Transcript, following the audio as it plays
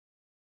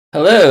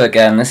Hello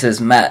again, this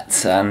is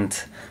Matt,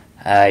 and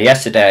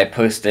yesterday I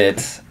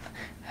posted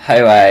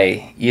how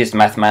I used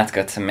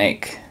Mathematica to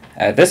make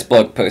this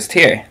blog post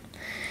here,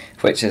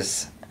 which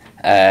is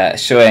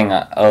showing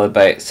all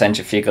about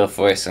centrifugal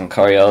force and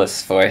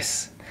Coriolis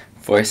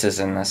forces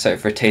in a sort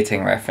of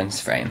rotating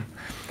reference frame.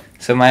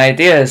 So my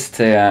idea is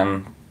to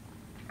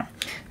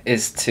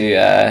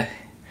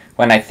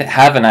when I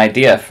have an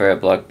idea for a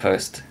blog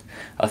post,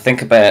 I'll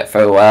think about it for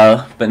a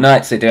while, but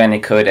not actually do any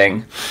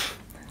coding.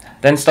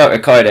 Then start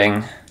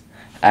recording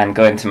and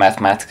go into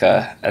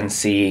Mathematica and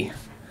see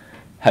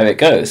how it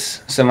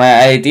goes. So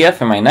my idea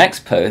for my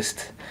next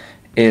post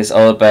is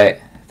all about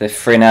the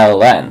Fresnel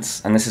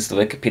lens, and this is the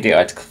Wikipedia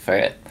article for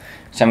it,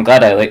 which I'm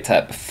glad I looked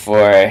at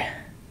before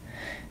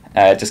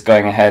just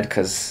going ahead,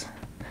 because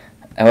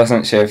I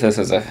wasn't sure if this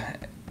was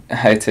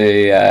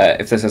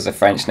if this was a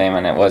French name,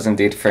 and it was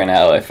indeed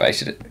Fresnel.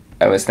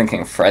 I was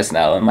thinking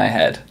Fresnel in my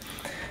head.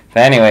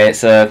 But anyway,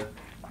 it's a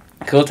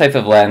cool type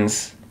of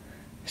lens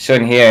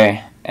shown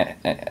here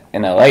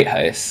in a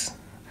lighthouse,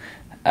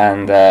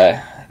 and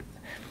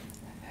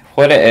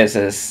what it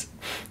is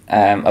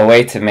a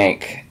way to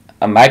make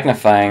a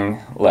magnifying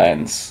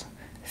lens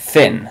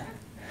thin.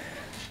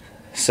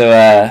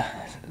 So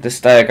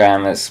this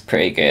diagram is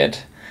pretty good.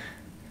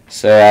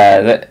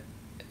 So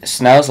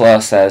Snell's law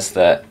says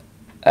that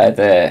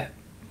the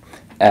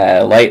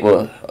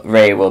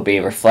ray will be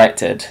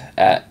reflected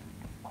at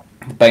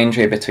the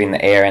boundary between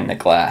the air and the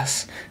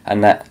glass,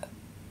 and that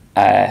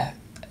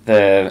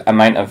the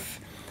amount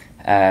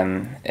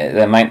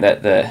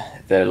that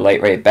the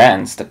light ray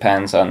bends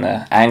depends on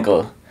the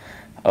angle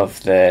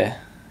of the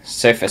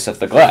surface of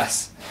the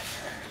glass,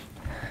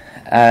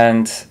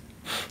 and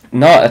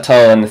not at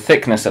all on the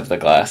thickness of the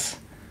glass.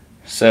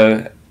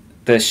 So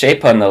the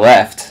shape on the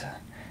left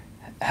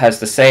has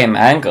the same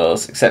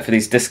angles except for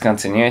these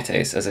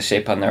discontinuities as the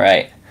shape on the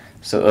right,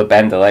 so it will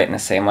bend the light in the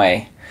same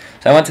way.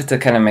 So I wanted to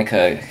kind of make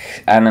a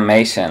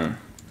animation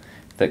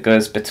that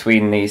goes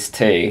between these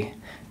two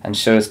and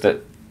shows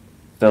that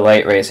the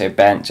light rays are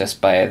bent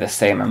just by the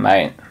same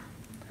amount.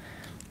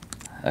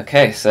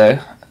 Okay, so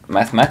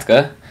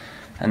Mathematica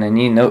and a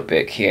new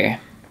notebook here.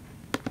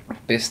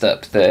 Boost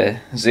up the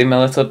zoom a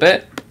little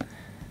bit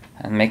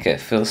and make it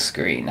full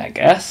screen, I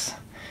guess.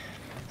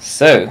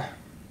 So,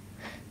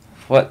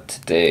 what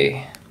to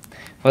do?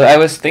 Well, I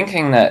was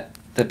thinking that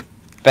the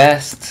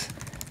best,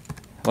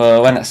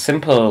 when a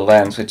simple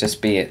lens would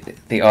just be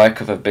the arc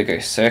of a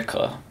bigger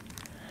circle.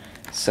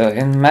 So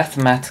in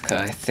Mathematica,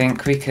 I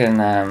think we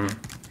can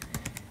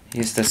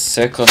use the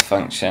circle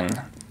function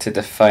to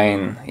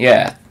define,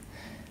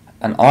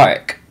 an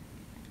arc.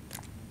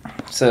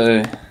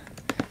 So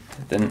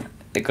then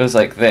it goes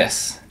like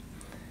this.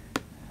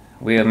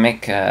 We'll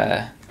make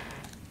if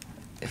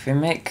we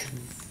make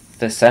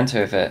the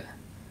center of it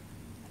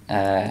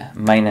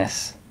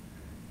minus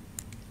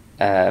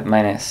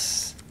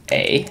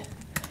a,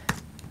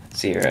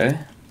 0,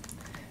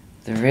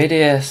 the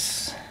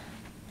radius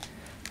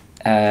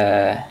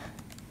a,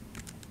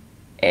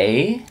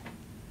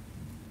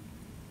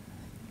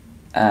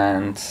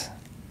 and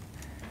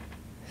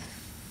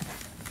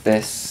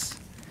this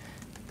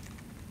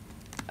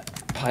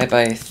pi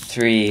by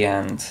 3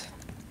 and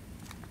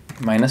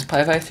minus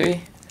pi by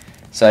 3.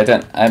 So I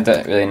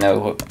don't really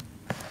know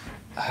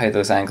how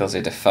those angles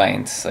are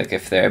defined, like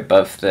if they're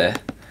above the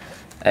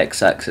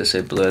x-axis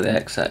or below the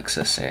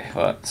x-axis or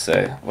what.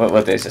 So what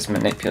we'll do is just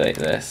manipulate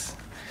this.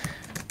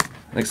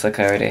 Looks like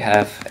I already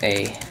have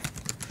a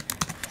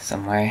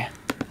somewhere.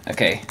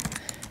 Okay,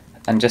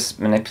 and just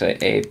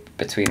manipulate a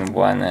between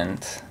 1 and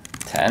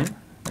 10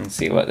 and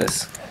see what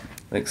this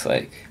looks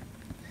like.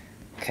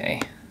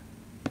 Okay.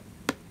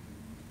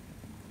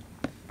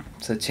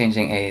 So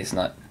changing a is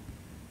not...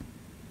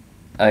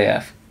 Oh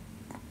yeah.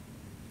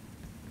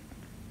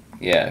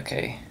 Yeah,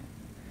 okay.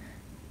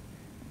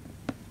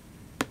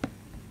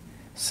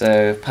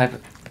 So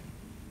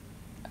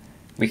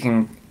we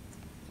can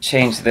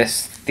change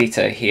this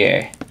theta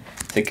here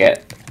to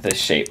get the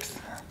shape,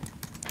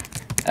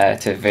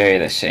 to vary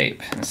the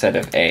shape instead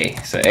of a.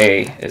 So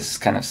a is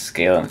kind of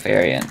scale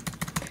invariant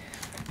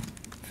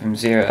from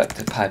 0 up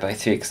to pi by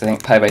 3, because I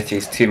think pi by 3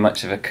 is too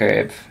much of a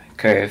curve.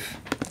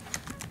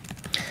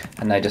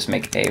 And I just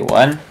make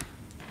a1.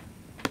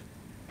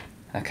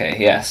 Okay,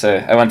 yeah, so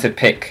I want to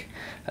pick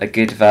a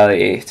good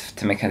value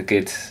to make a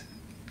good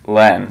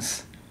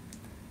lens.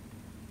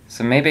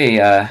 So maybe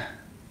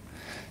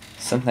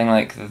something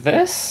like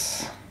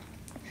this.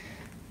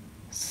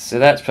 So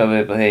that's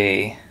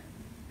probably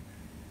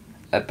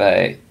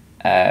about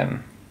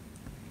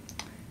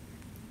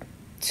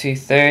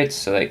 2/3,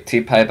 so like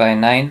 2 pi by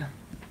 9.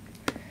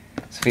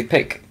 So if we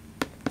pick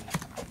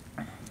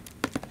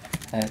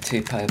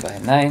 2 pi by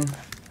 9,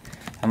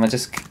 and we'll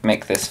just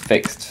make this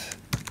fixed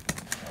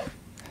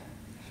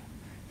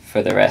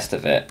for the rest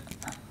of it.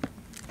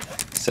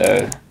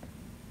 So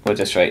we'll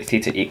just write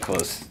theta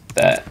equals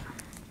that.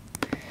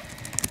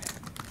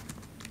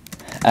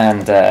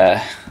 And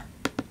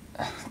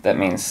that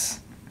means,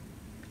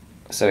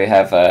 so we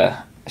have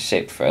a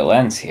shape for a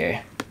lens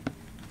here.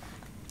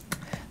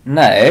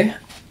 Now,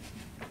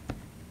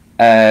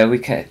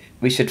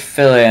 we should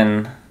fill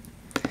in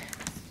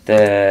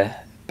the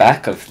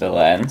back of the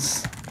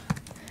lens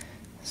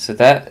so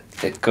that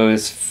it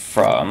goes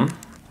from,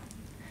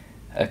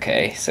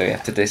 okay, so we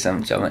have to do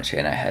some geometry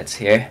in our heads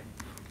here.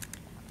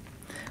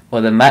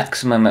 Well, the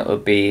maximum it will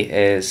be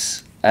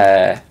is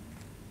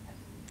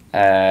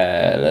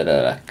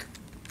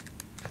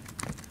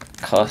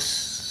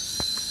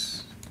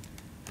cos,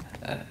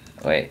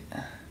 wait,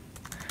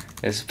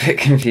 it's a bit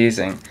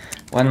confusing.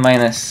 1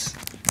 minus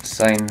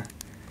sine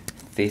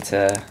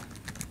theta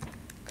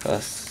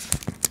cos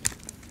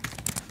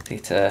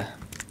theta.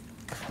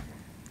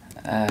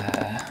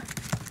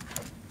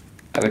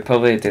 I would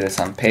probably do this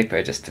on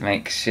paper just to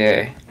make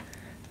sure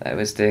that I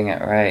was doing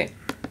it right,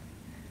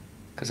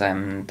 because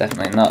I'm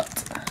definitely not.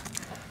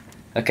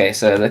 Okay,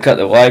 so look at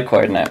the y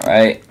coordinate,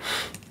 right?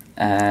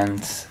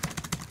 And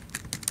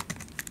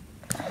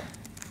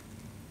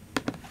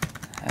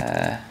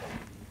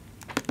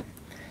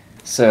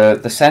so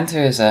the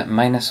center is at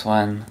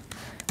 -1.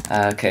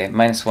 Okay,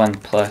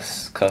 -1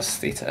 plus cos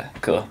theta.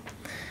 Cool.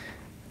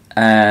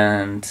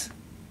 And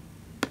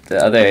the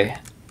other,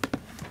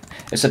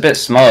 it's a bit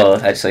small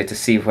actually to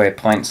see where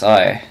points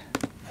are,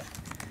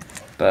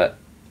 but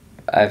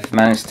I've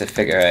managed to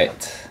figure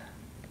out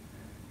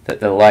that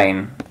the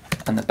line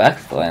on the back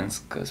of the lens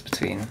goes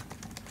between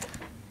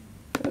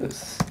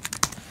those.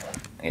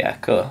 Yeah,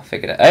 cool.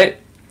 Figured it out.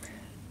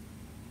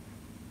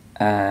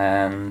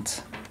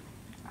 And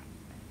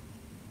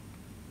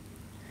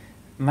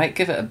might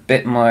give it a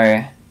bit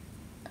more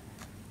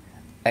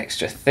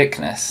extra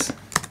thickness.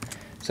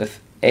 So if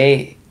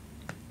A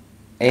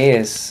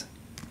is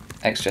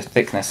extra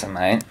thickness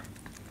amount,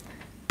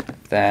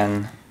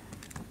 then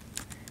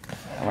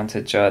I want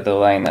to draw the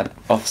line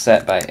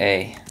offset by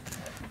A.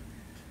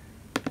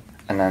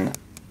 And then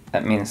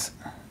that means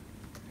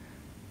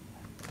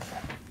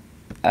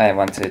I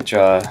want to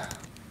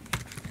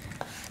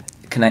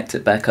connect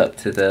it back up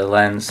to the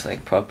lens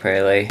like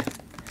properly.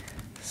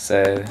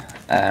 So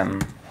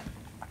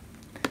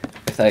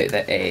without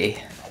the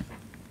A,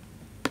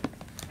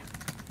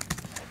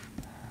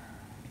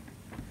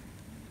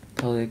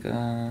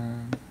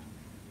 polygon,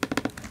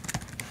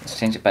 let's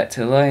change it back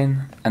to a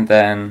line, and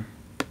then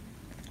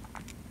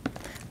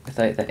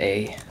without the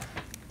A,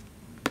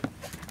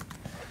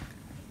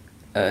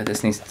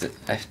 this needs to,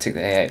 I took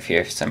the A out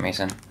here for some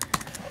reason.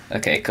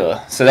 Okay,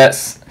 cool. So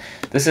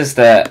this is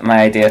my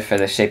idea for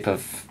the shape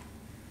of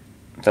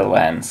the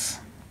lens.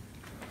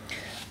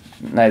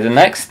 Now the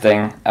next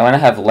thing, I want to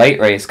have light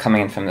rays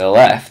coming in from the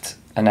left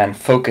and then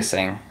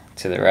focusing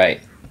to the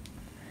right.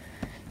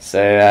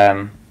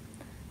 So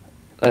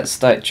let's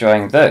start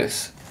drawing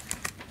those.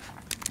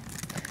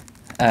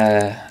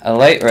 A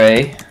light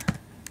ray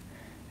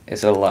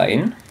is a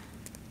line,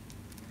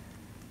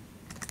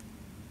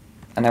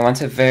 and I want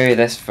to vary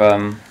this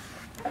from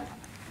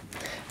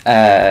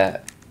I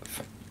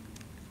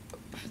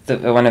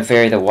want to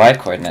vary the y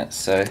coordinates.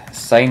 So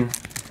sine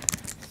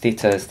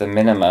theta is the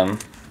minimum,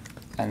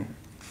 and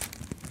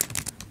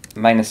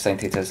minus sine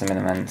theta is the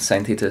minimum, and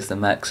sine theta is the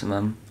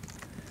maximum.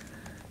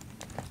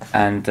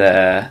 And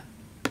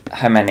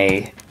how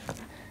many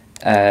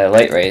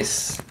light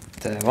rays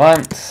do I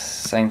want?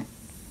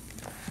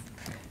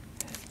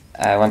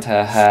 I want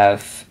to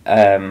have,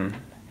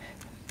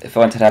 if I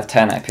wanted to have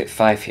 10, I put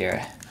 5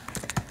 here.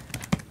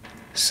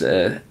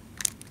 So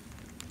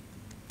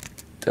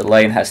the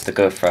line has to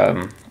go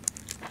from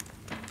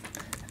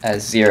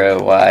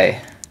 0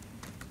 y,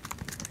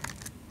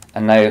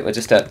 and now we'll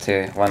just up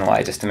to 1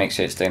 y just to make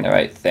sure it's doing the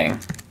right thing.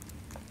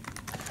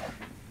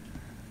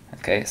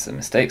 Okay, so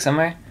mistake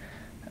somewhere.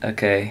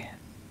 Okay,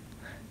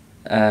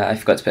 I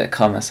forgot to put a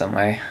comma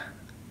somewhere.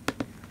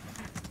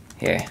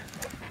 Here.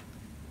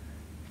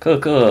 Cool,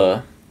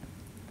 cool.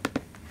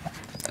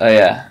 Oh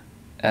yeah,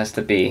 it has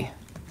to be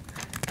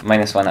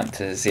 -1 up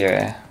to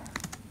 0.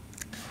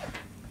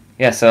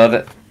 Yeah,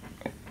 so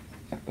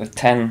with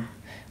 10,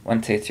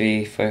 1, 2,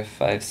 3, 4,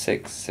 5,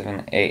 6,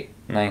 7, 8,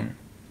 9,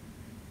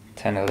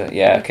 10, 11,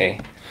 yeah, okay.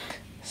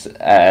 So,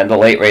 the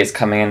light rays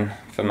coming in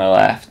from the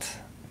left,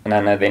 and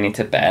I know they need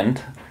to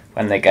bend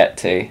when they get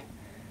to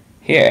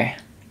here.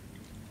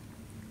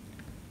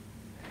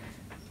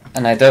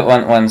 And I don't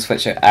want ones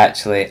which are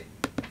actually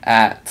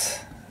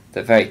at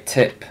the very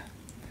tip.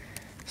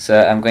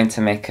 So I'm going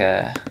to make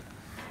a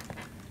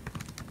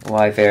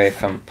y vary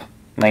from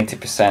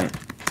 90%.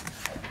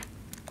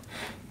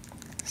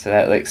 So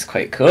that looks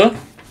quite cool.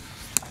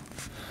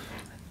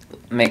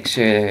 Make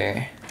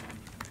sure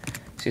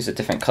to use a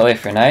different color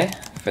for now,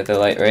 for the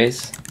light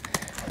rays.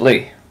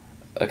 Blue.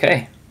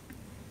 Okay.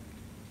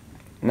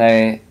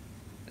 Now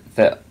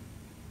the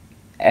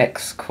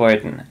x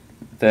coordinate,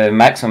 the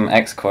maximum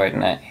x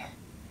coordinate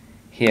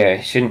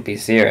here shouldn't be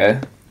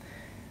 0,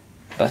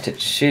 but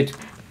it should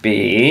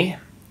be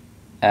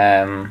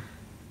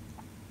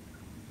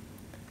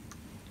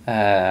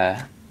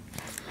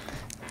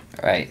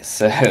right,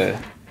 so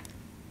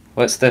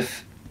what's the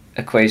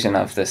equation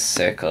of this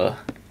circle?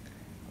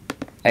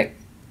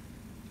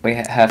 We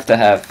have to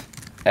have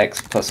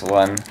x plus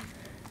 1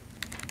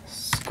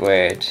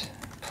 squared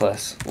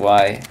plus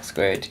y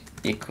squared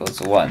equals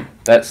 1.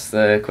 That's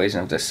the equation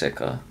of this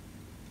circle,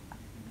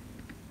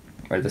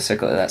 or the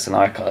circle that's an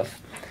arc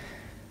of.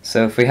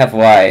 So if we have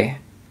y,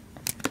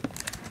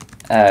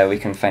 we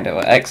can find out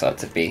what x ought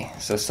to be.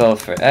 So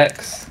solve for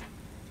x.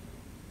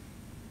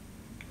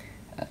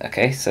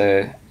 Okay,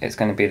 so it's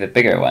going to be the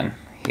bigger one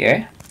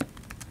here.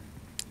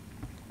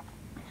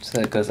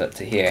 So it goes up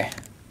to here.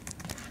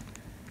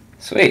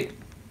 Sweet.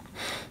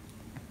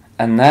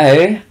 And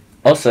now,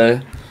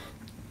 also,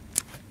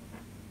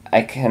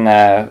 I can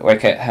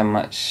work out how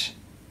much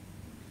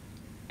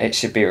it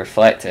should be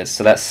reflected.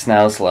 So that's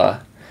Snell's law.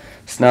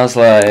 Snell's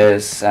law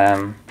is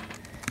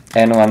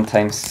n1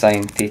 times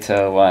sine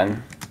theta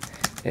 1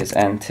 is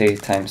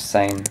n2 times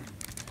sine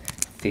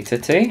theta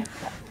 2.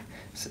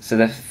 So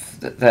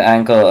the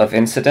angle of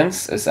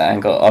incidence is the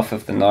angle off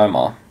of the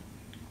normal,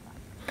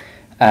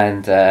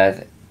 and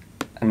then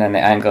the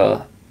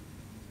angle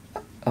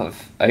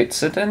of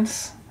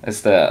outcidence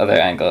is the other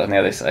angle on the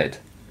other side.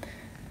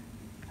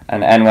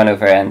 And n1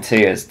 over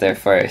n2 is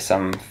therefore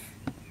some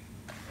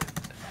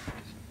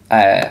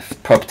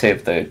property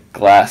of the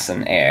glass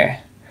and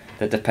air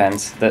that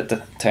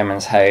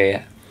determines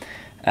how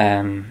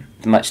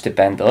much to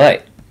bend the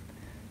light.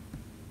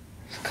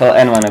 So call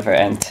n1 over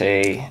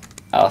n2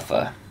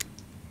 alpha,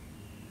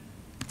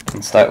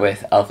 and start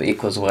with alpha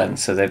equals 1,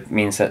 so that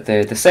means that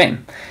they're the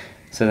same,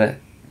 so that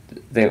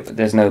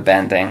there's no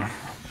bending.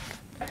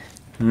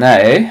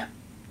 Now,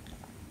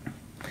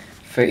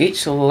 for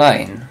each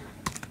line,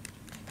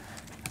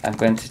 I'm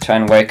going to try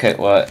and work out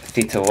what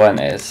theta 1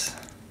 is.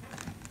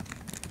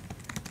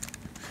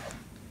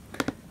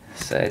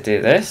 So I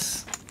do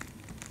this.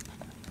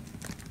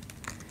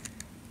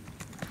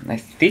 Now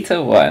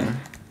theta 1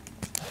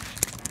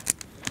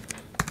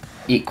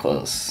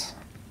 equals,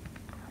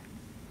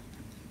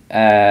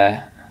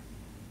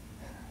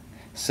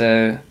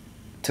 so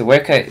to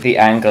work out the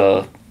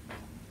angle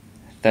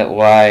that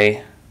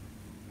y,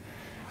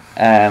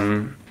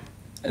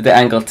 the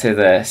angle to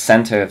the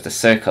center of the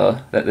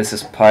circle that this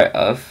is part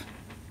of,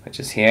 which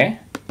is here,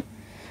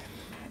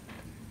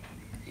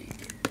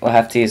 we'll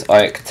have to use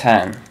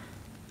arctan,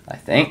 I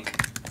think.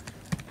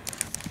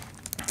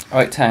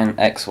 Arctan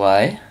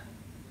xy,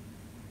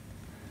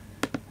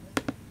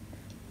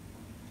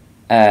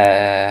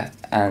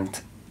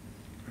 and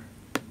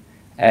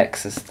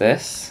x is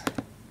this.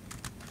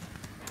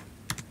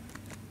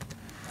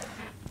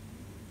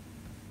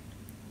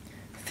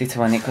 Theta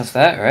 1 equals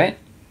that, right?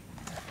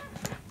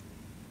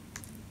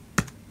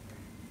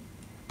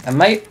 I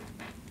might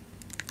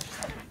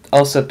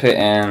also put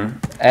in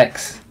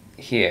x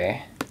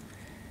here,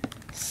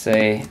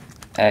 say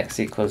x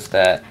equals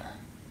that,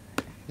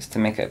 just to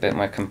make it a bit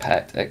more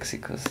compact. X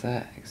equals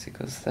that, x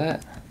equals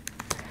that.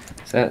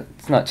 So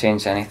it's not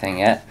changed anything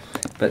yet.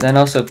 But then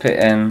also put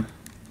in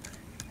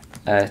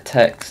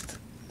text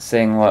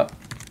saying what,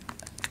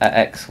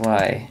 at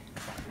xy,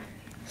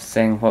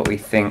 saying what we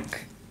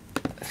think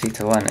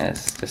theta 1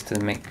 is, just to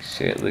make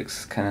sure it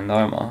looks kind of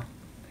normal.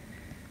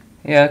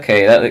 Yeah,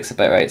 okay, that looks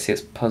about right. See,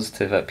 it's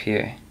positive up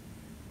here.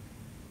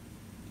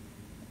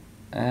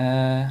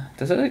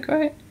 Does it look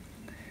right?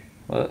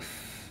 Well,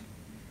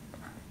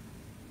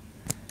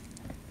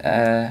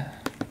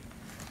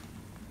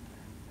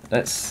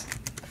 let's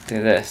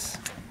do this.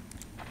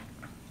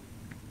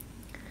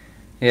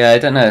 Yeah, I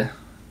don't know.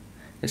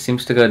 It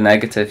seems to go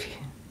negative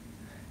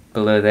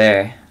below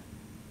there.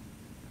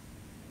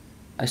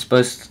 I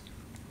suppose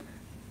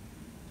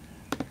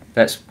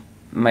that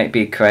might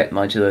be correct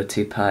modulo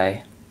 2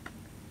 pi.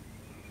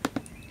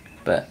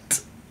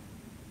 But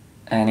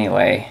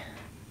anyway,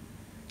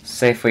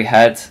 say if we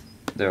had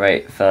the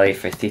right value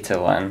for theta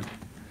 1,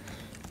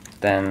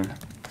 then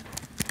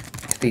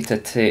theta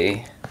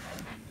 2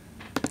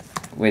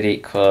 would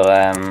equal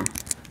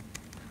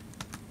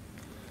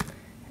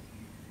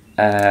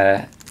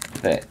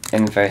the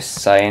inverse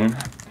sine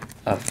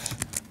of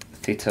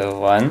theta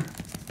 1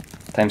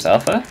 times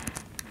alpha.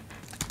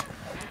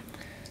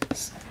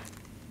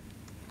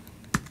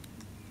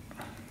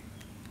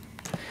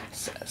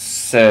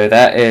 So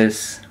that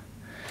is,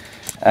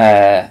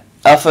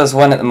 alpha is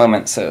 1 at the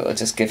moment, so I'll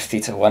just give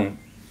theta 1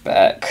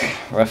 back,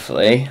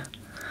 roughly.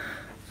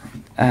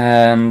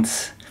 And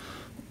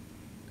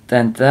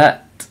then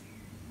that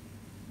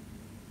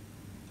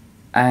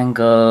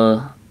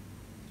angle,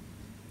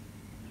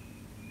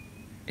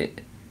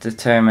 it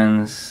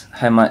determines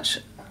how much,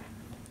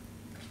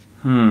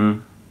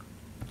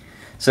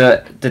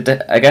 so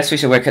I guess we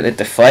should work at the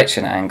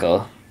deflection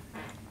angle,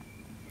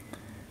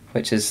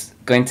 which is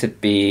going to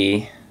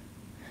be,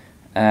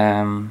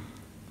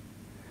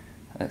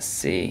 let's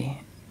see,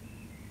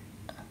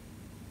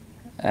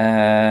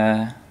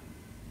 well,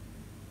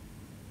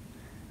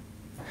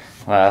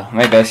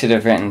 maybe I should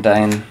have written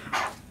down,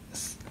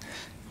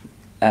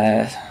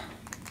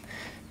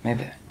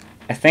 maybe,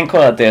 I think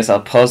what I'll do is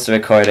I'll pause the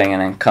recording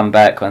and then come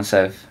back once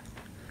I've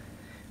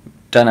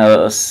done a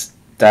little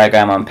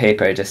diagram on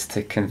paper, just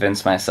to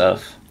convince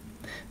myself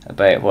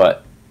about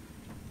what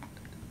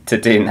to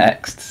do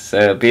next.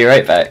 So be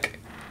right back.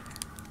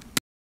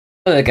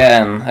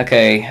 Again,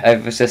 okay, I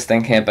was just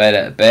thinking about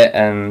it a bit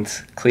and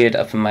cleared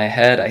up in my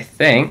head, I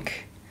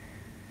think.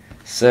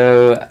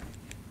 So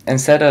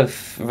instead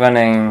of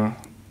running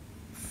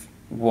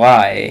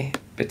y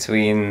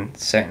between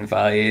certain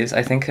values,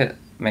 I think it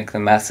make the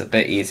maths a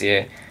bit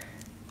easier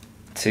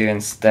to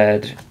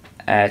instead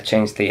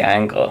change the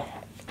angle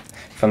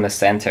from the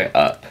center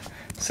up.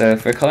 So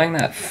if we're calling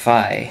that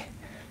phi,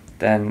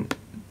 then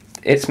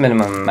its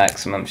minimum and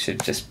maximum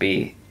should just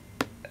be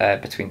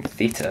between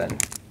theta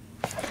and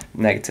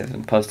negative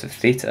and positive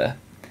theta.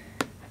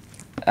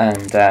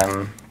 And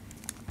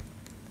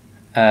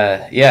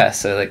yeah,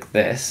 so like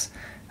this.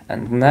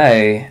 And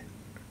now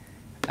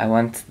I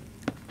want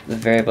the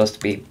variables to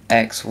be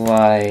x,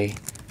 y,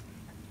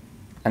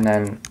 and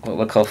then what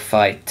we'll call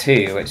phi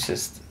 2, which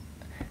is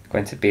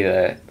going to be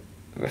the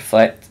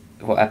reflect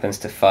what happens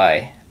to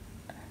phi,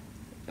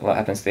 what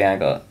happens to the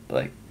angle,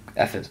 like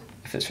if it's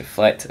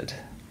reflected,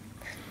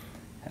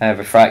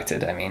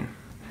 refracted, I mean.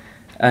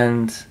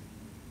 And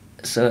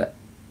so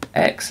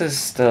x is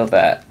still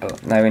that,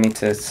 but now we need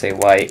to say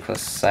y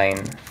equals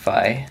sine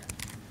phi.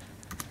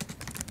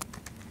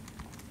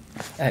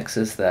 X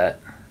is that.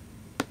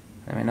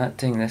 And we're not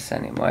doing this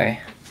anymore.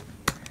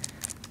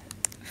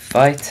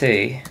 Phi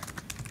 2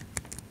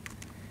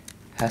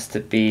 has to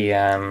be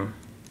the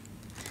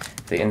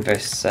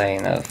inverse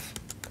sine of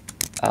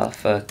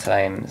alpha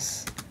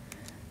times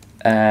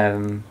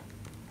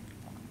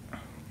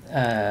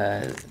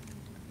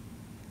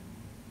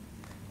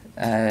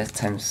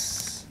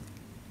times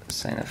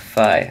sine of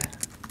phi,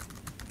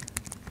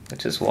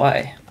 which is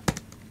y.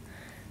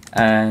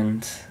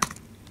 And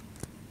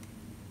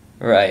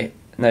right,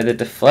 now the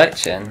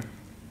deflection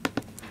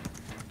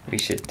we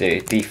should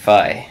do, d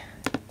phi,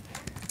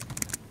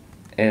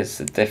 is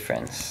the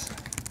difference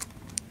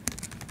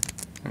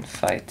in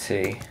phi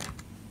 2.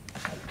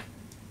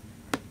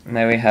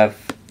 Now we have,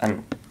 I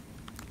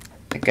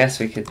guess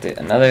we could do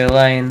another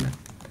line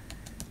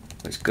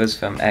which goes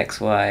from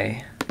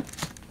xy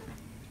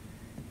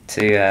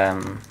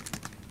to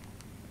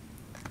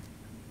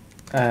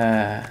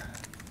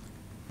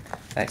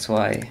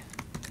xy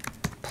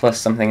plus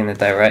something in the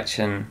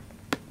direction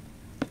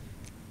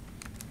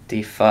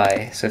d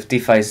phi. So if d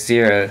phi is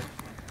 0,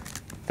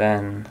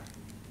 then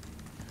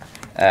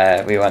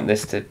we want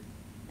this to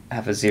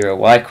have a 0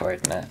 y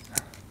coordinate,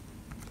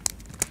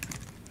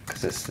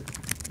 because this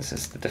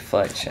is the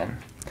deflection.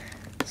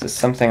 So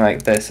something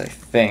like this, I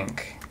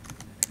think,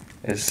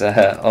 is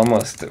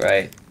almost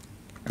right,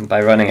 and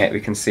by running it we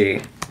can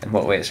see in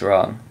what way it's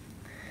wrong.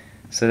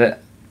 So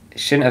that it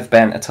shouldn't have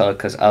bent at all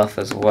because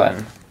alpha is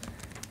 1.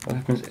 What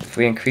happens if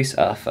we increase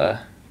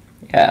alpha?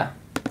 Yeah,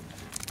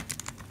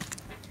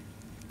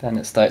 then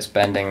it starts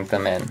bending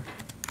them in.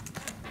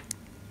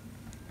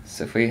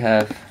 So if we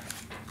have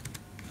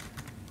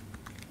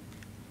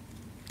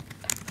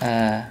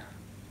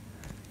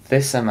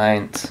this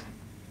amount,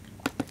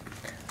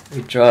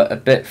 we draw it a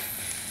bit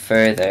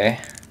further.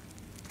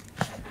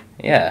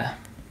 Yeah.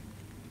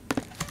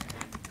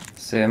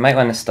 So we might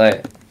want to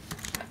start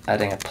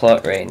adding a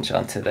plot range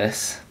onto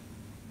this.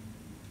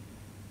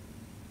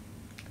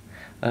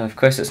 Of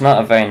course, it's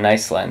not a very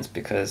nice lens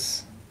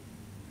because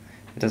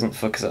it doesn't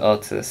focus at all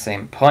to the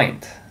same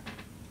point.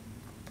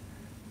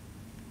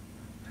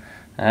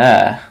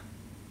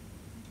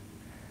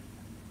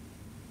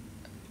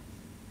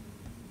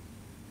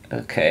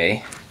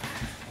 Okay.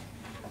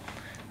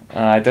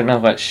 I don't know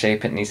what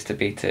shape it needs to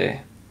be to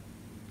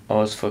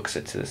always focus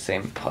it to the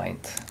same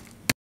point.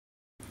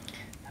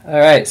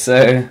 Alright,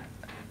 so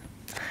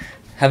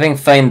having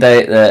found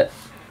out that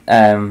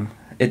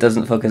it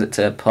doesn't focus it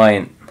to a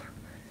point,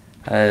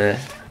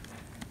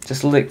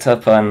 just looked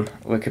up on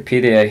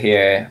Wikipedia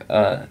here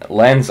a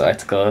lens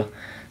article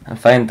and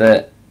found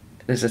that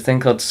there's a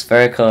thing called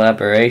spherical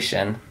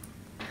aberration,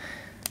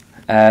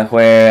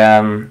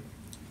 where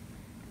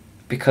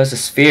because a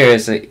sphere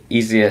is the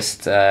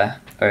easiest,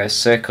 or a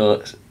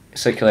circular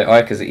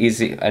arc is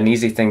an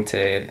easy thing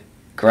to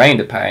grind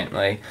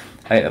apparently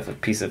out of a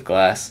piece of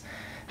glass,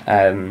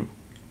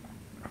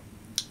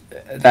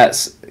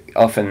 that's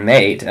often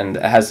made, and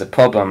it has the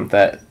problem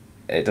that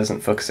it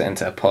doesn't focus it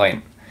into a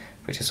point,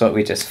 which is what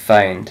we just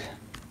found.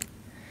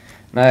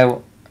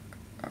 Now,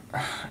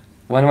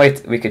 one way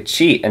we could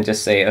cheat and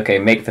just say, okay,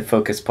 make the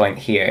focus point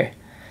here,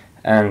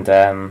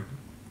 and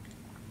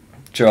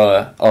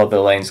draw all the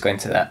lines going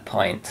to that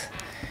point,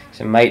 which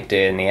I might do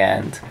in the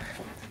end.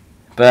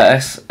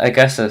 But I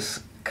guess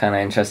it's kind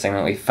of interesting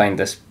that we find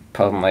this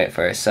problem out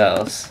for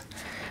ourselves.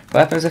 What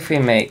happens if we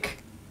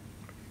make,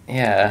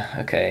 yeah,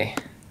 okay,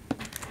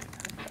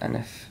 and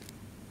if,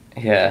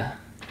 yeah,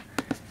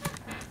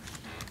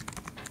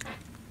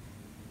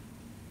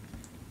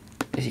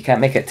 if you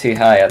can't make it too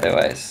high,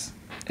 otherwise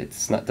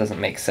doesn't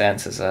make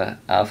sense as a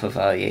alpha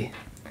value.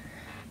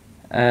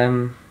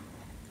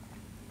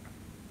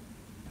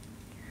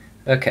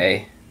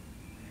 Okay,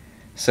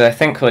 so I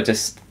think we'll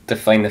just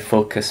define the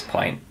focus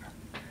point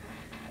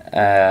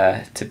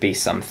to be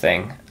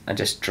something and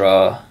just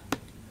draw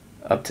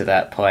up to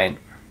that point.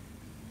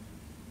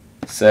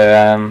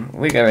 So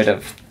we get rid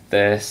of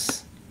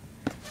this,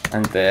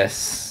 and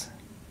this.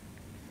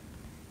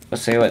 We'll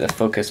say what the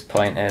focus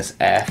point is,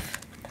 F.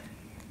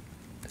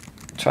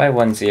 Try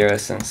 1, 0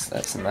 since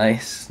that's a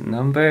nice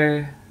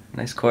number,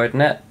 nice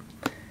coordinate.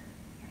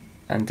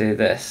 And do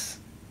this.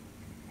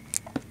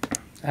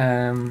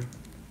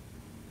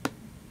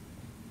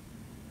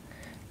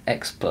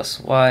 X plus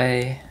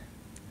Y.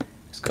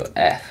 Let's go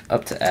F,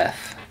 up to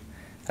F.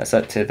 That's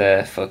up to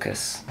the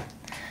focus.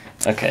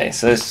 Okay,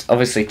 so it's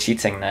obviously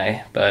cheating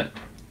now, but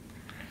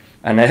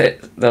I know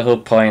the whole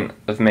point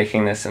of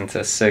making this into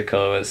a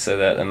circle was so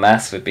that the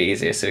maths would be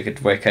easier, so we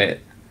could work out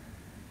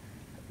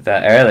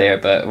that earlier,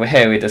 but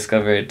here we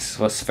discovered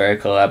what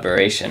spherical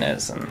aberration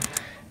is, and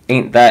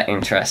ain't that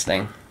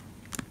interesting.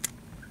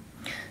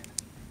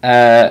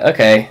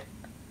 Okay,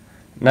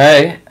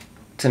 now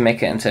to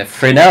make it into a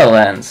Fresnel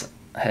lens,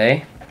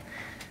 hey?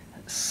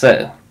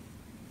 So,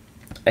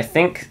 I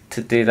think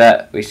to do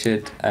that we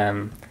should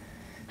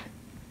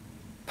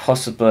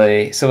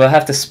possibly, so we'll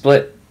have to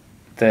split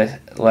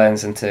the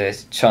lens into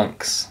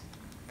chunks,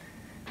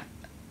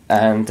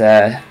 and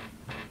to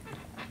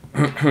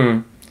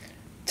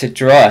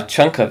draw a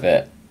chunk of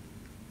it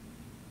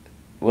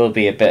will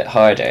be a bit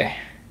harder.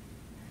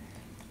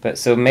 But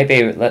so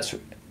maybe let's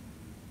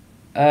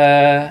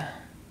yeah,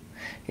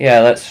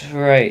 let's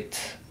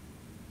write,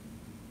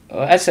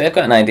 well, actually I've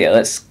got an idea.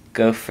 Let's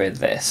go for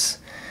this.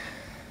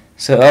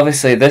 So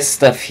obviously this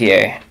stuff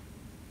here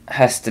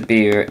has to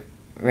be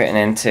written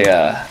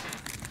into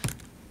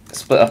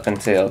split up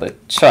into all the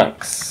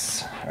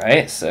chunks,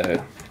 right?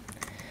 So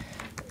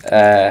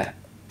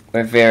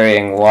we're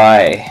varying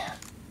y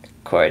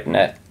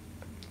coordinate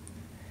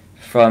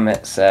from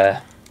its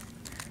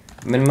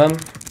minimum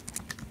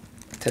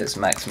to its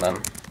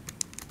maximum.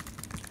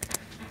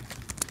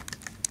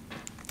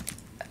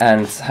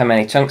 And how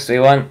many chunks do we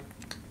want?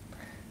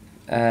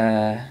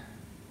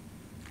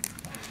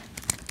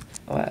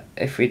 What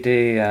if we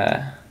do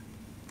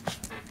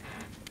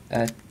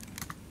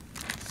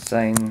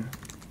sine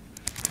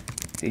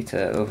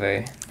theta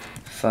over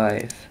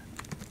 5?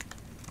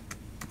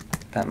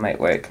 That might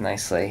work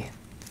nicely.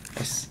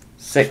 There's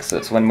 6, so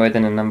it's one more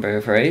than a number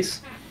of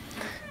rows.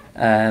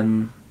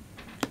 Now,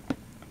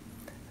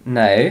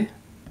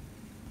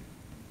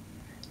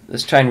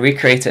 let's try and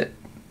recreate it,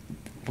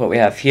 what we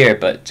have here,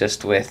 but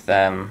just with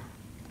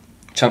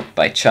chunk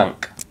by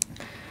chunk.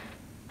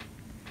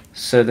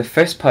 So the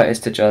first part is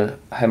to draw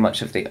how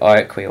much of the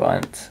arc we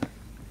want.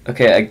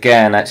 Okay,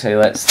 again, actually,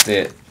 let's do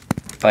it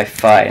by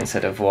phi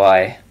instead of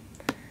y.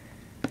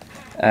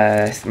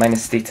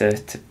 Minus theta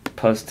to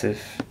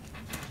positive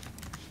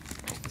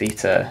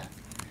theta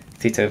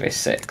over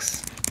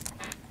 6.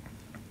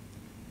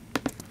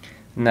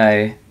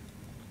 Now,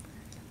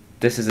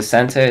 this is the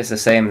center, it's the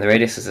same, the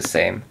radius is the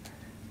same,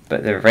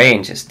 but the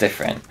range is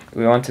different.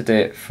 We want to do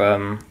it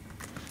from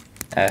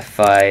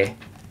phi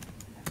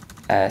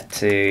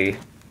to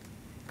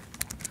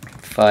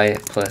phi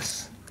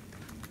plus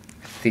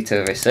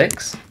theta over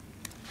 6.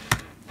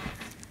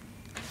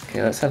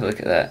 Okay, let's have a look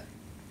at that.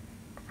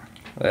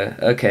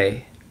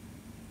 Okay.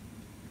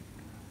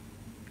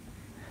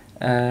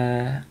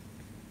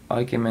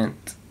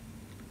 Argument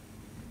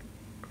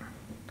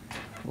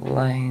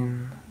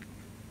line.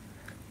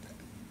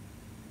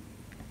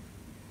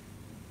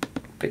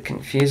 Bit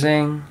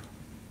confusing.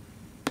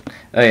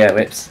 Oh yeah,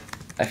 whoops.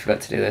 I forgot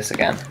to do this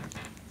again.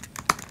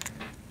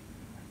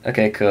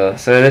 Okay, cool.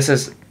 So this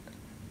is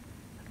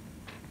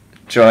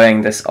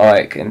drawing this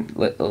arc in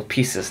little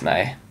pieces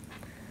now.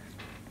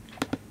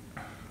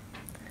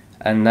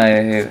 And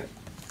now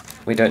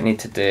we don't need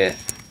to do it.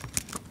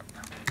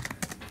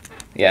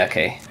 Yeah,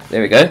 okay.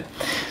 There we go.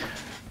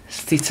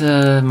 It's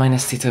theta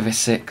minus theta over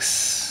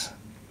 6.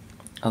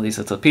 All these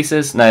little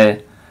pieces. Now,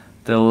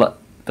 the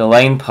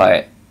line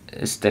part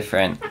is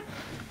different.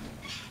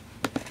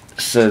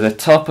 So the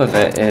top of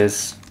it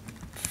is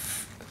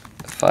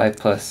 5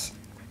 plus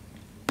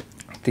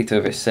theta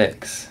over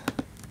 6.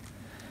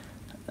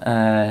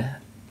 Oh,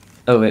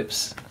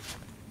 whoops.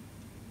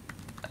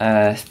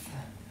 The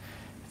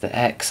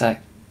x,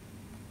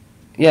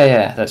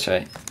 yeah, that's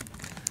right.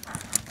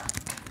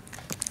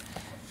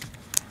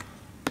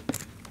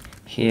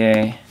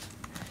 Here,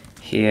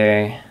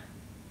 here,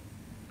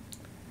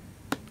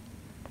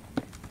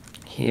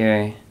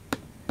 here,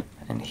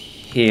 and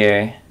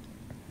here.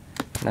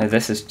 Now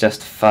this is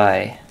just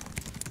phi.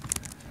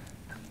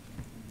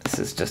 This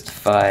is just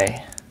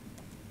phi.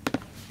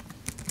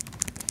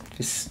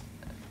 Just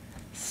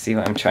see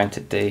what I'm trying to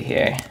do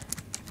here.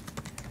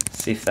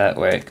 See if that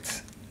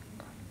worked.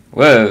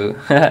 Whoa!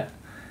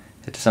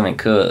 Did something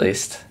cool at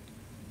least.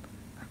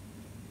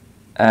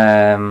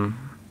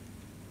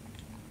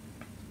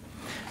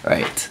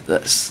 Right,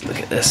 let's look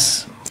at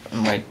this in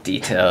more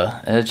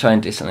detail. I'll try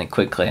and do something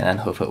quickly and then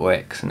hope it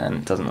works, and then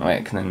it doesn't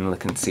work, and then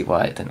look and see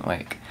why it didn't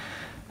work.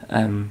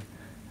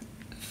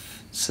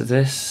 So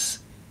this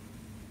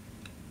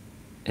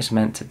is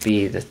meant to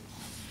be the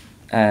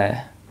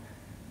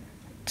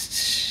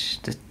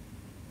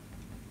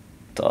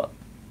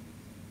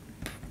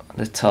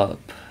top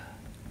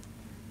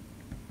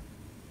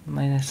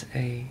minus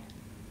a.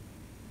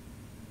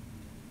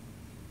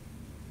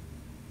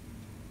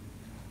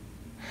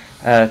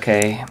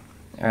 Okay,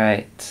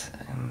 right.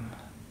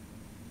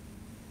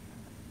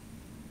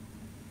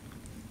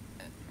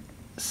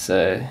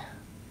 So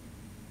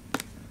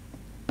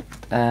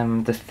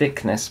the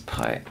thickness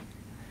part,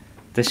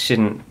 this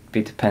shouldn't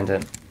be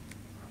dependent.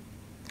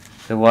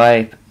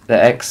 The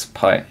x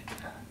part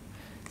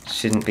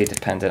shouldn't be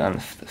dependent on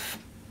the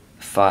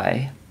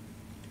phi.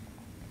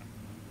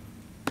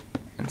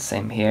 And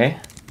same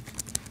here.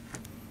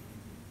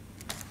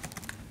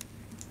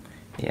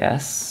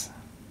 Yes.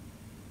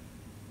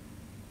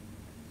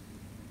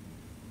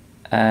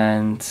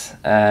 And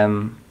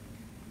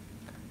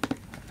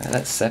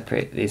let's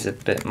separate these a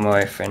bit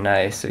more for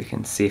now so we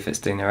can see if it's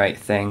doing the right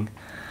thing.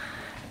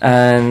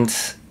 And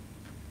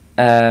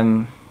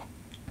the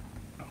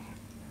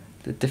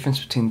difference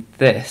between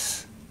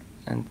this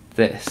and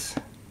this,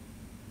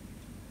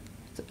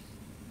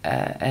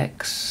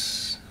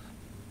 x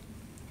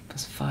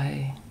plus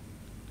phi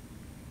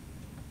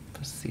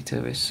plus theta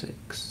over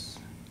 6.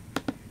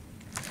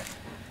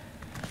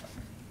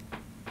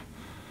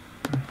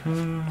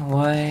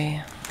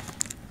 Y.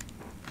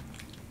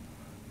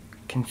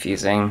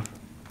 Confusing.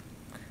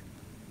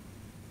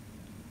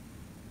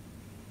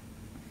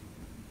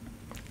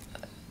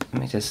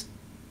 Let me just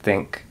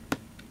think.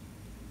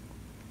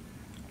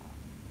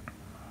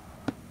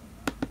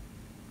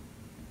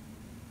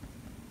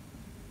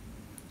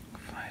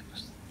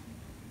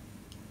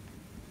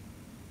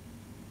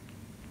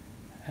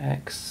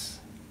 X.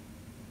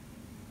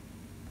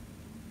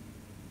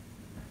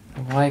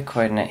 Y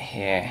coordinate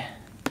here.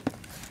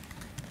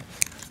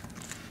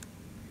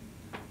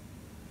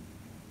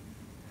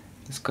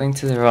 It's going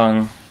to the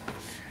wrong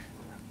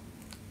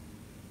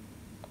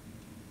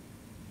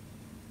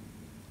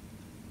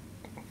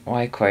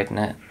Y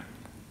coordinate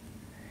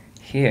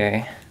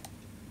here.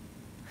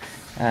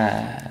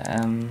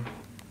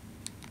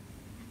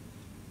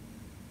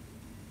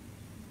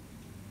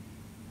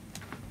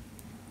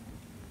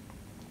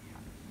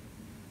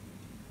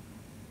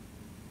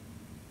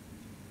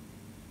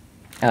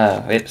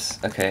 Oh,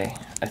 oops, okay.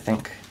 I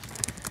think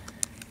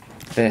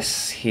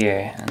this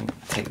here and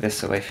take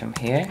this away from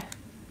here.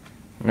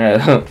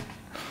 No.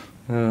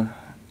 Oh,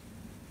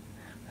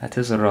 that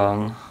is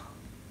wrong.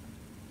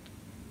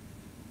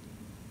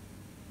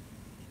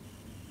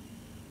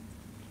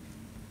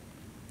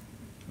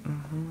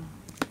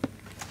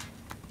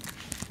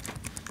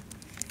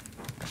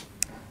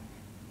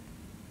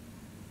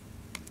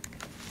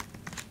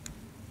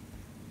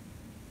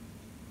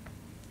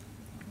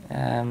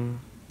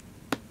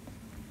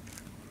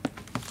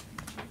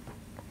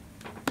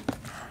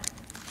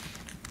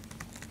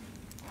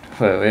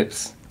 Whoa,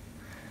 oops.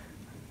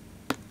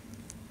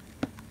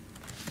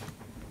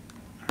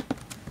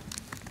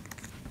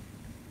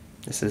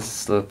 This is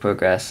slow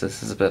progress.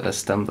 This is a bit of a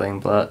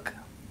stumbling block.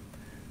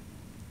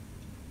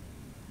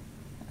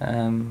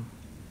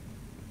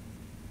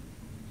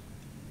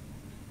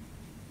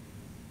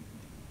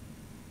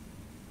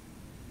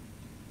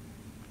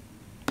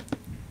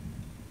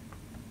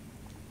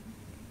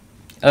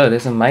 Oh,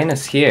 there's a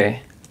minus here.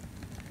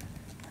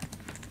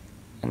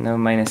 And no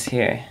minus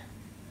here.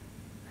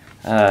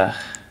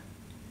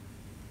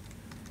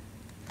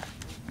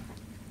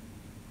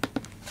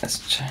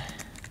 Let's try.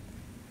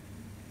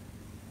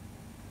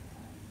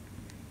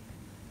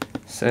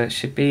 So it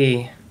should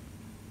be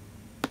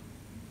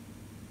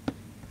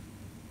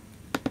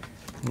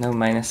no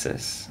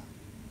minuses.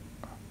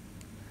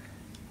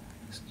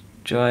 Just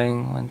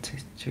drawing 1, 2,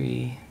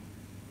 3.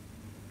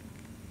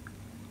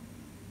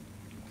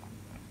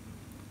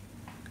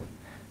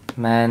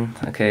 Man,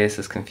 okay, this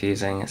is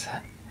confusing. It's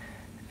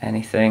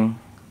anything.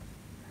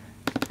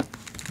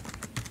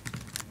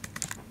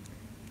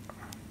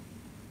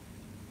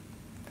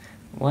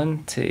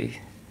 One, 2,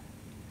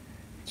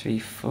 3,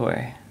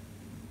 4.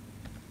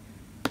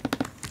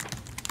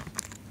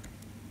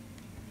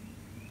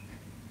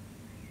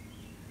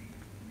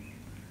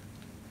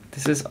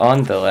 This is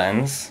on the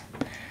lens,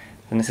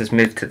 and this is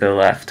moved to the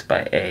left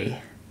by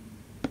A.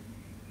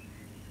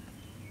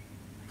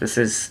 This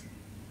is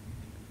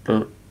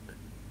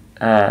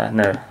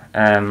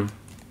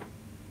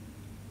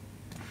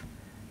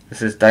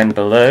this is down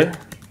below,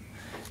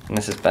 and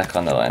this is back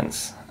on the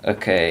lens.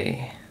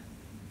 Okay.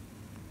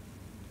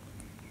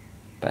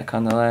 Back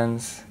on the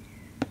lens.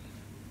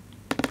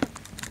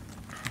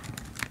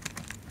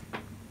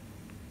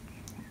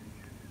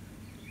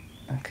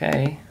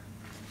 Okay.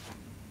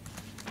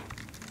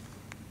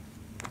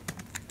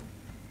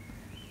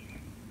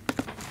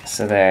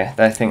 So there,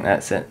 I think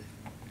that's it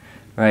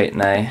right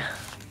now.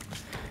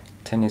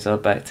 Turn these all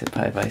back to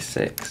pi by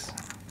 6.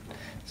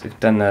 So we've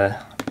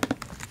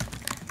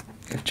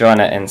drawn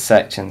it in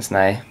sections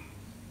now.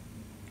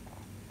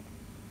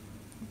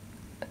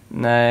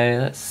 Now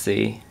let's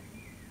see.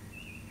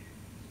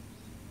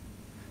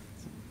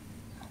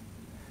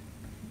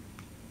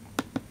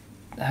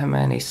 How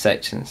many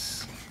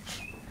sections?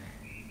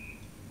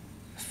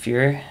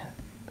 Fewer.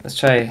 Let's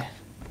try.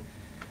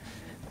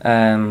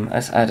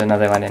 Let's add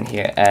another one in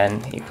here.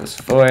 N equals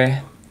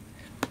 4.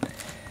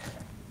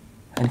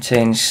 And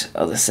change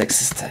all the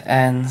 6's to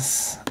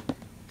n's.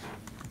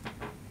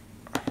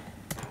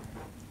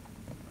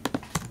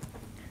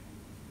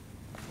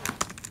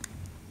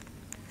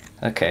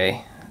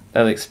 Okay,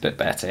 that looks a bit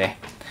better.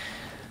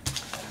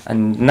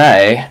 And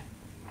now,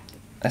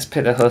 let's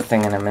put the whole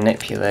thing in a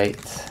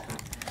manipulate,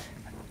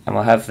 and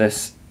we'll have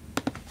this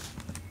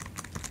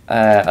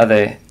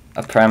a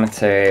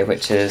parameter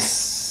which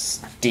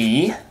is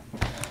D,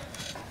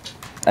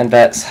 and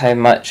that's how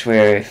much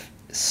we're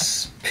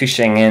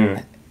pushing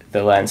in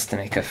the lens to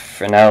make a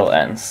Fresnel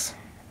lens.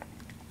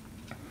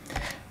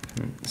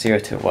 0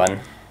 to 1.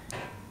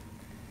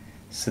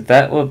 So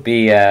that will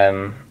be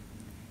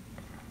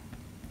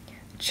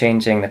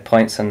changing the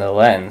points on the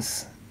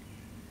lens.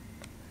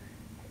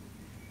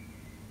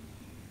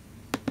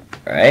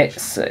 Right,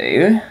 so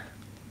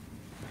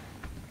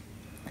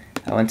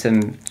I want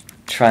to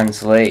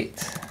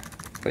translate,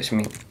 which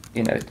means,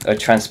 you know, or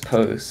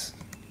transpose.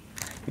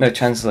 No,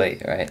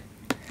 translate, right?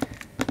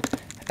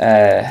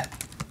 The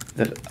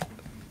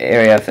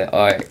area of the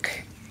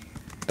arc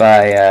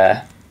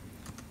by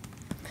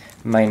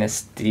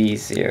minus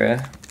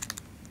D0.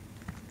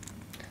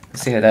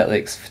 Let's see how that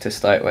looks to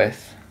start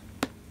with.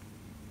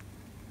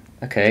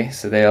 Okay,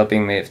 so they're all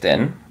being moved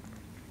in.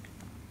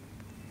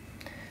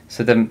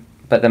 So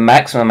but the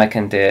maximum I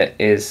can do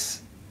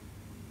is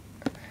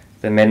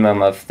the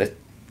minimum of the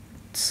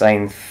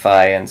sine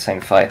phi and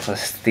sine phi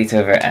plus theta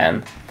over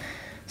n.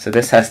 So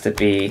this has to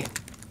be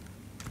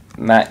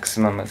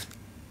maximum of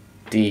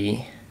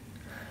D,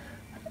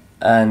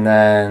 and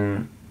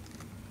then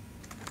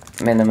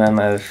minimum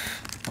of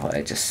what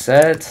I just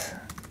said,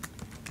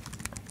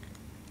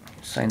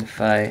 sine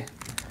phi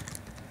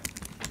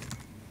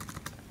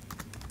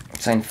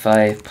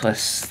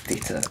plus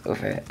theta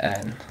over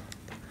n.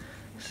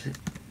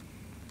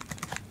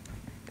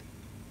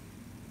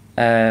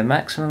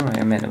 Maximum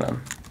or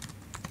minimum?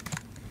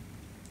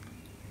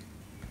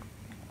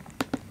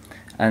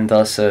 And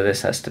also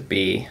this has to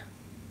be,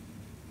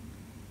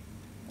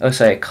 oh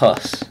sorry,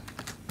 cos.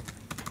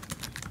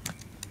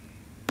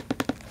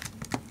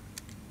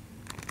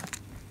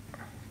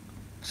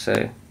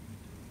 So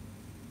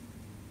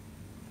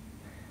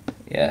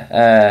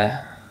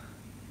yeah,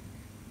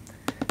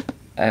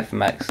 I have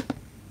max.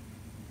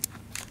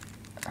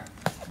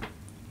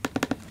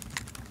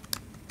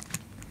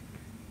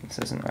 This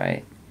isn't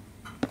right.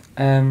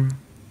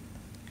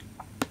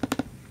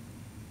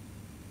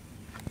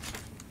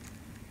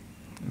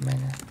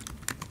 Minus.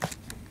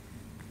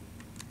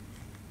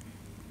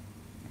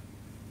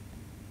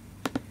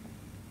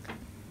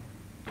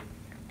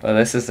 Well,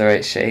 this is the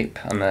right shape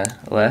on the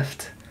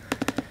left.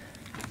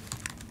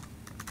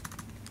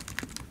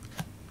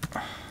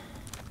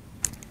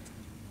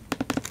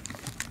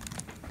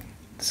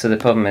 So the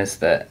problem is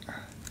that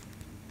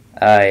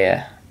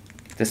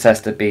this has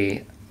to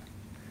be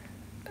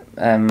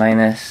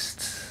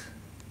minus.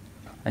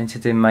 I need to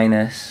do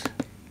minus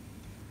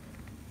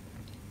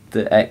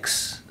the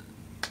x.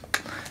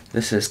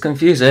 This is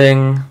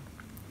confusing.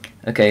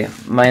 Okay,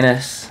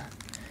 minus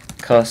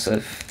cos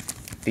of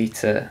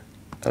theta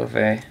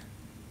over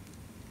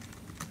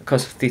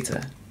cos of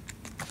theta.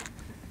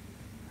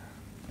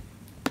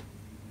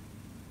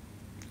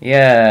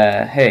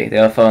 Yeah, hey, they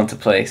all fall into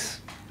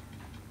place.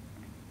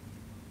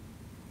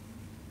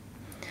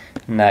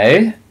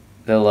 Now,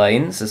 the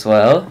lines as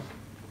well.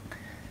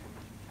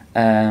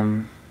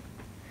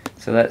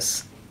 So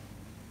this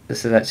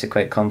is actually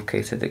quite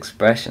complicated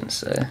expression,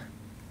 so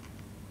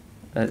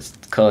let's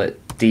call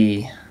it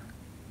D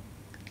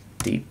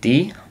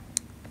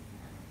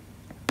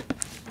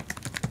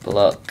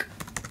block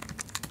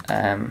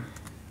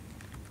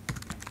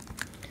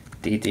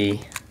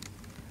DD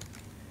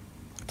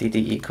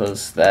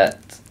equals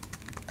that.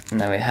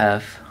 Now we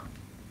have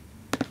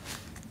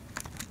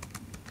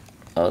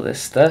all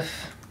this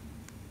stuff.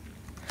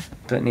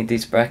 Don't need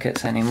these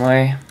brackets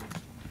anymore.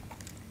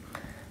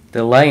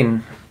 The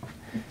line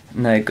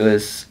now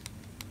goes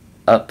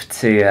up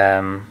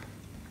to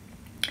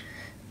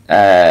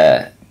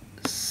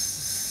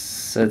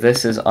so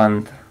this is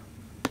on,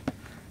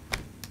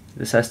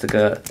 this has to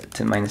go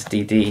to minus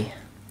DD.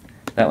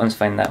 That one's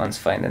fine, that one's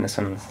fine, and this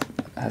one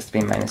has to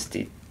be minus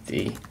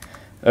DD.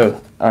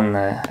 Oh, on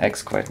the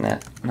x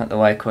coordinate, not the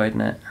y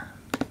coordinate.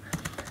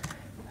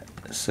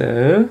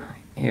 So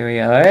here we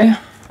are,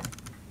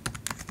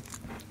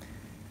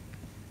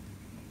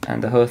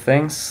 and the whole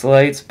thing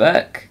slides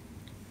back.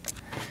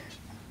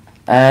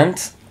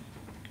 And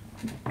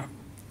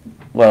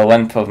well,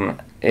 one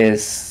problem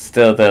is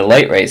still the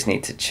light rays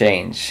need to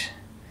change,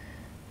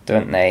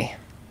 don't they?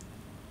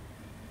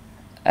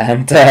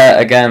 And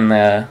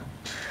again,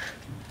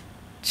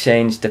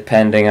 change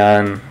depending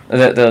on,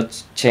 they'll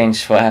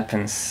change what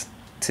happens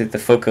to the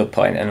focal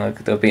point, and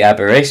there'll be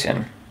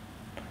aberration.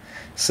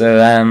 So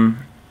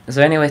is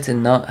there any way to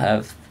not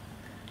have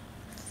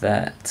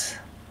that?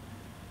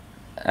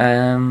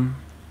 I'm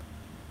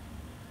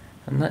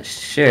not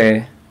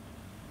sure.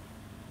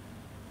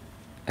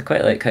 I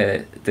quite like how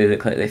they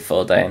look like they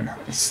fall down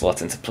and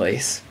slot into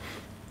place.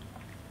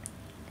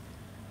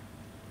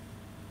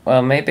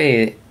 Well,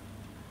 maybe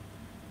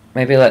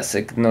let's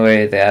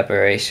ignore the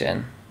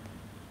aberration.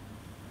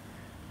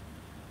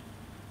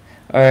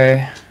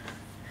 Or,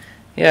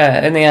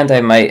 yeah, in the end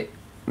I might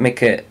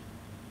make it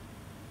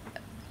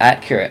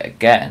accurate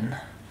again.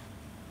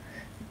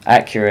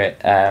 Accurate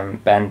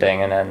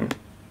bending, and then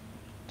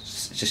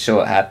just show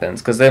what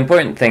happens. Because the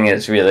important thing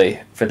is really,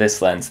 for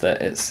this lens,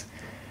 that it's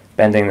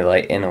bending the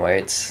light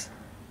inwards.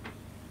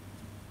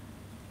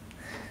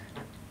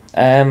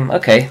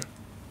 Okay,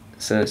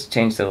 so let's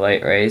change the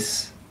light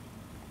rays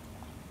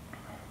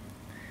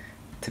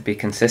to be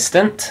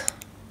consistent.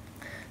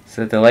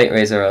 So the light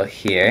rays are all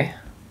here.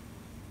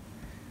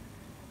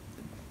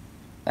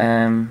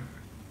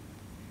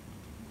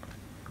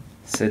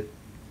 So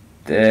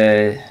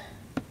the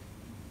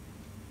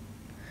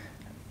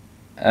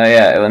oh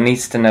yeah, it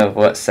needs to know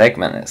what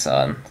segment it's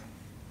on,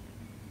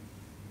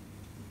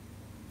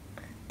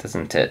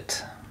 doesn't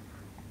it?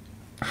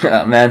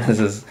 Oh man, this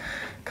is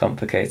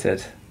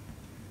complicated.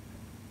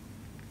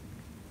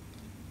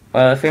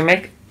 Well, if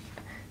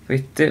we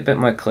do it a bit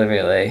more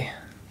cleverly,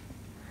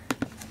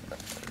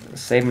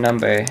 same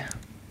number,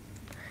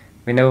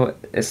 we know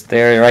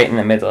they're right in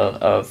the middle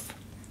of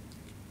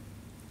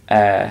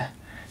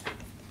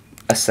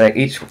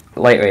each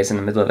light ray is in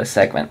the middle of a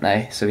segment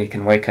now, so we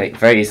can work out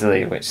very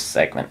easily which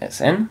segment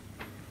it's in.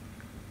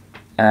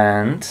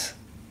 And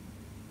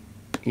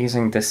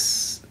using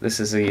this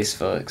is a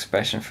useful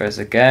expression for us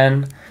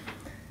again.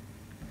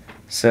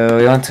 So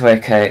we want to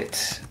work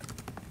out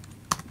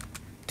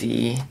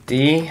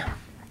d,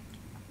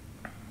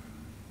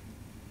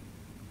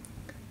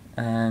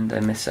 and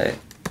I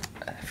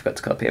forgot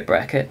to copy a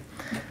bracket.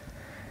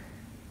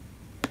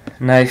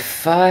 Now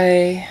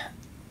phi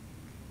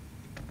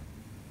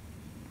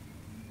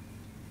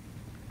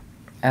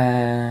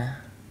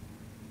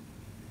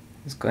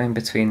is going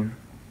between.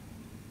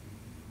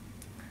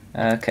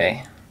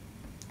 Okay,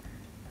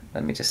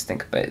 let me just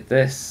think about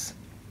this.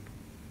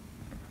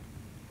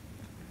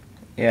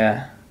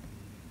 Yeah.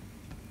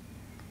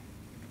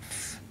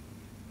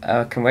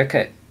 I can work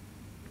out.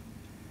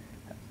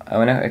 I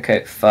want to work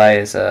out phi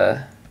is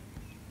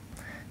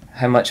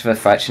how much of a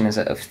fraction is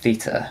it of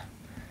theta,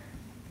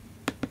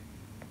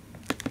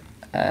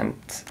 and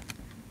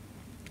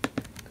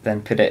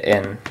then put it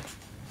in.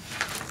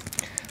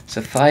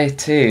 So phi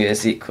 2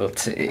 is equal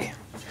to,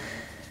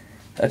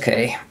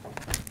 okay,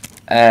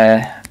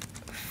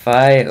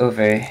 phi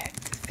over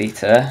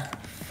theta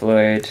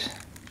floored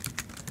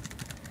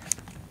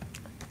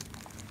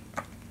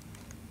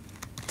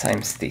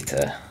times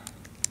theta.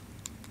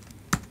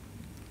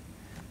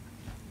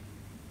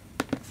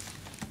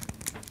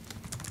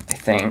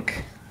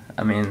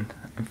 I mean,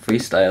 I'm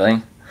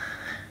freestyling.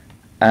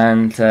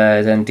 And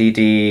then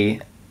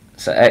dd,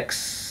 so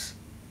x,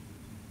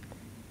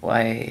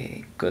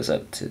 y goes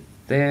up to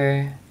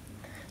there.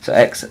 So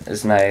x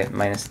is now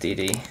minus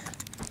dd.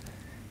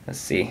 Let's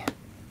see.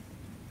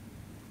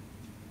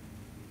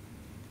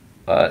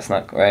 Oh, that's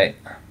not right.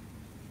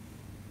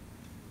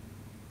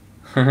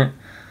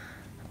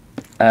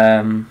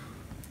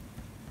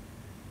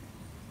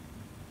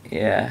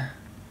 Yeah.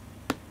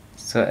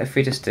 So if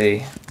we just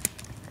do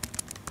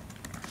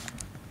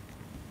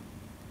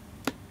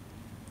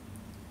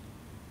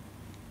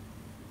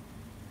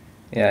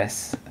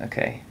yes,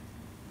 okay.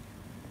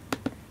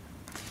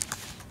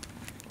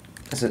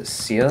 Is it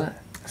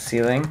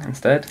ceiling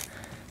instead?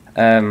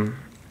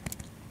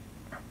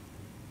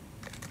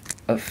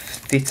 Of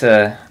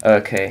theta,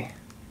 okay.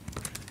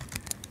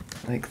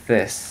 Like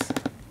this.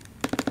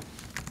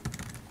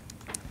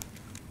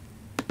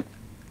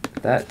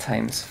 That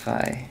times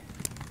phi.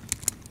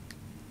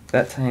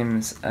 That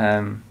times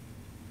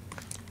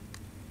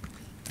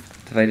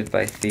divided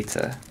by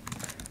theta.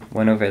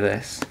 1 over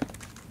this.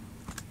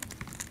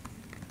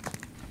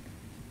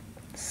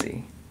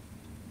 See.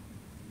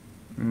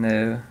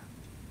 No.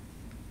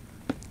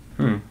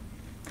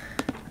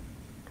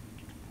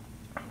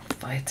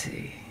 Phi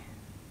t.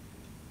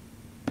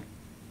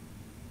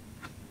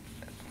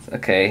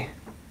 Okay.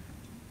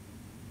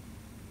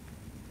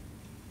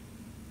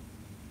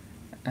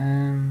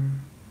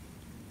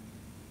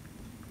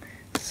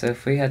 So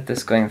if we had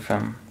this going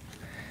from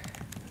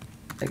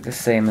like the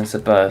same as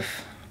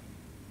above,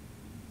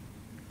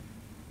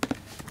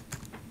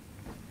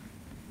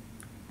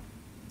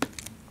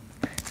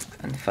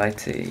 and phi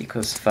t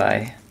equals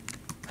phi.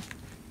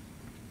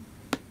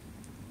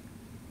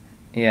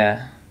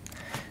 Yeah.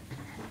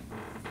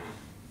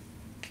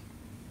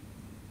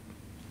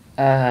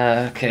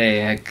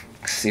 Okay, I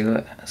see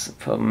what the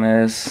problem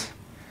is.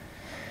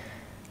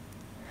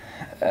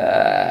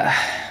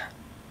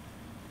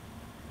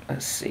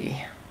 Let's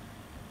see.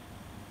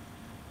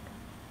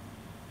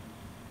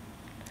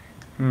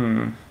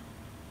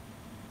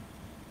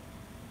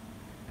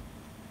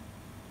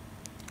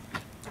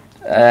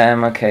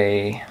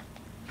 Okay.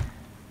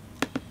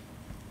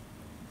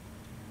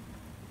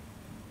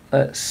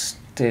 Let's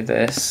do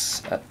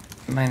this.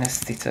 Minus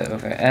theta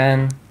over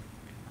n.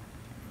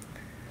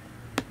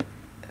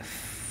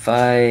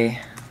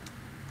 Phi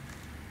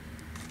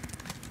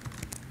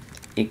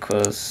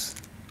equals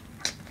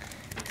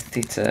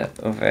theta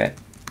over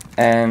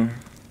n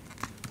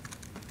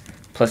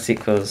plus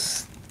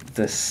equals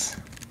this.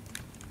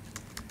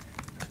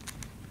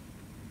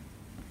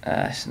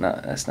 That's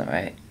not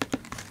right.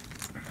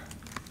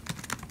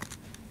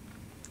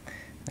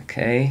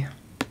 Okay.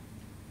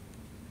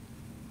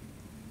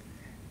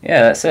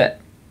 Yeah, that's it.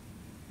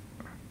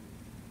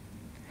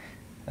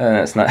 Oh,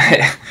 no, it's not.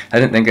 I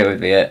didn't think it would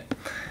be it.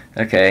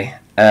 Okay.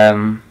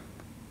 And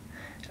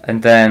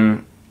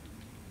then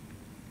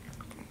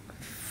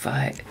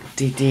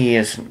DD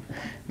is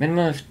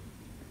minimum of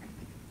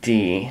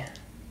D.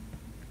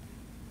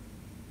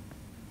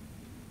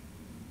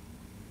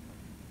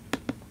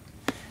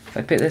 If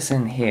I put this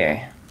in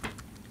here,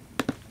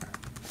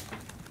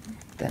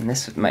 then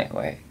this might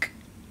work.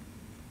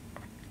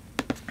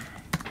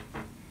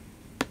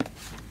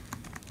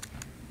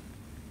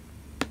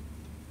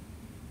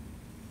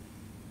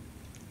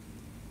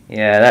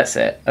 Yeah, that's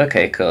it.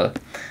 Okay, cool.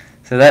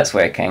 So that's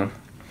working.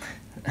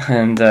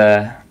 And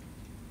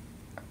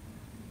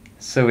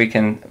so we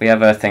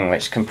have a thing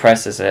which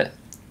compresses it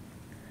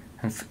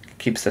and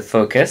keeps the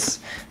focus.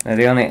 Now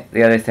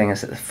the other thing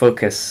is that the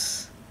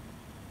focus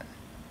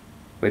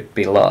would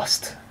be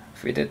lost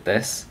if we did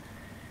this,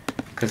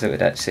 because it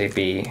would actually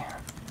be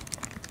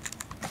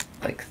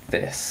like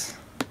this.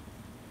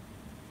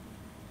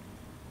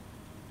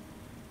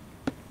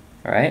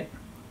 Right?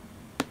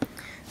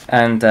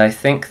 And I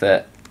think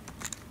that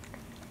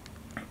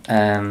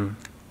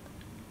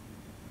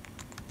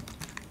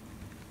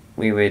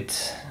we would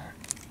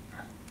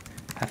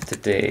have to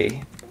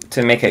do,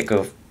 to make it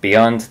go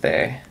beyond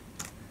there,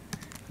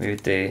 we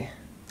would do,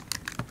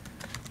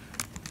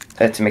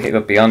 to make it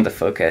go beyond the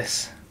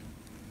focus,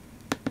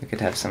 we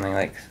could have something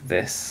like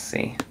this,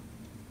 see?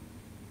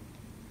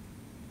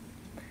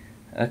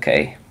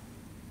 Okay.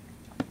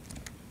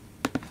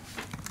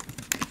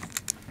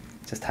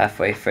 Just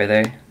halfway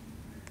further.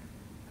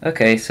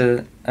 Okay,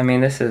 so, I mean,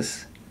 this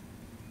is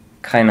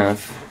kind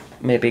of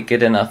maybe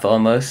good enough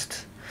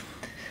almost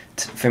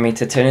for me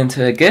to turn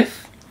into a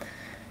GIF.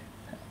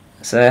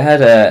 So I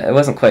had it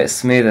wasn't quite as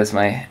smooth as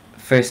my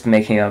first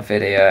making of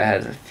video. I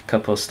had a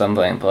couple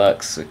stumbling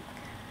blocks. We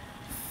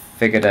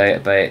figured out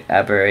about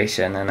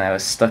aberration and I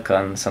was stuck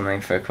on something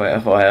for quite a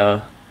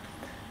while.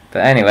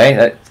 But anyway,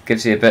 that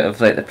gives you a bit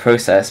of like the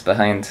process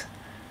behind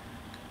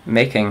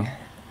making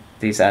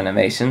these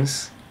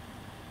animations.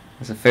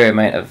 There's a fair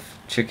amount of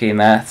tricky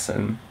maths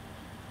and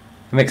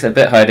it makes it a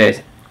bit harder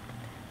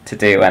to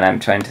do when I'm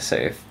trying to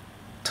sort of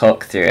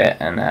talk through it,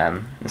 and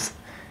I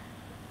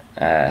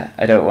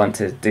don't want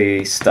to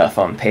do stuff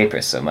on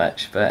paper so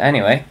much. But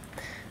anyway,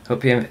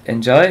 hope you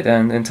enjoyed,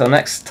 and until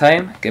next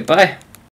time, goodbye.